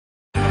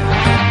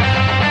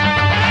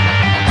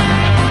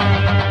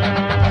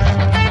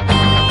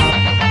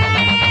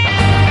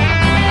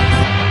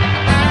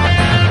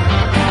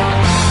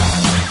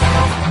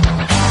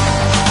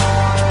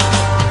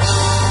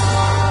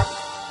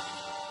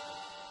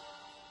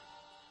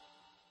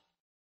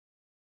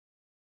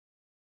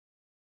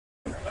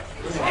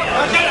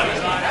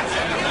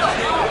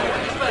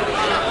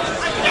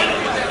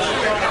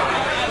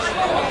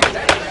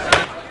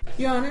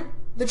Honor,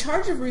 the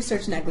charge of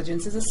research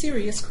negligence is a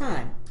serious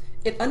crime.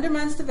 It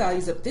undermines the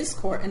values of this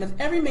court and of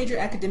every major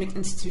academic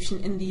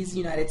institution in these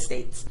United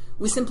States.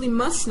 We simply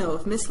must know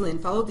if Miss Lynn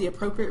followed the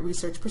appropriate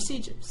research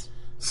procedures.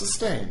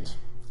 Sustained.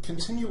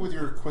 Continue with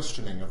your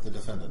questioning of the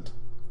defendant.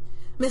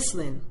 Miss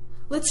Lynn,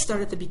 let's start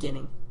at the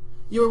beginning.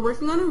 You were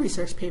working on a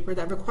research paper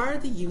that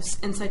required the use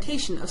and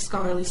citation of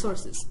scholarly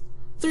sources.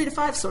 3 to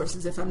 5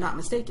 sources, if I'm not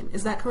mistaken.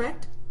 Is that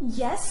correct?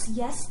 Yes,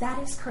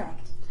 that is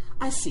correct.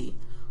 I see.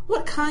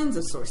 What kinds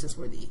of sources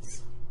were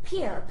these?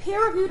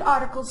 Peer-reviewed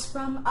articles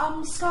from,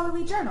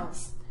 scholarly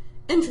journals.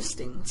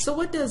 Interesting. So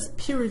what does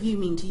peer review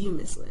mean to you,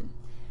 Miss Lynn?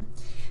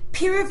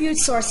 Peer-reviewed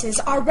sources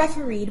are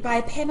refereed by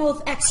a panel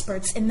of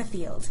experts in the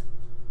field.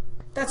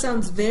 That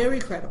sounds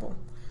very credible.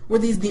 Were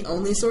these the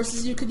only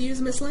sources you could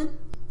use, Miss Lynn?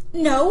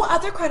 No,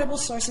 other credible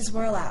sources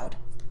were allowed.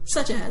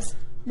 Such as?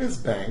 Ms.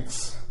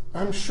 Banks,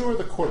 I'm sure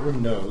the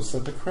courtroom knows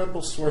that the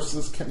credible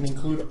sources can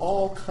include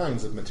all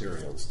kinds of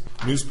materials.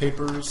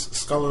 Newspapers,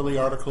 scholarly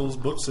articles,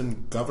 books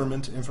and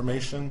government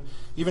information,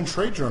 even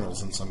trade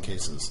journals in some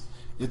cases.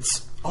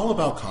 It's all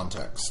about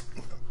context.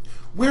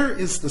 Where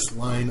is this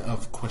line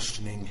of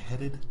questioning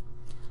headed?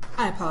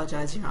 I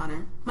apologize, Your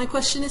Honor. My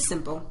question is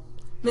simple.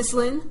 Miss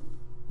Lynn,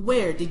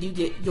 where did you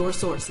get your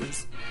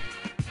sources?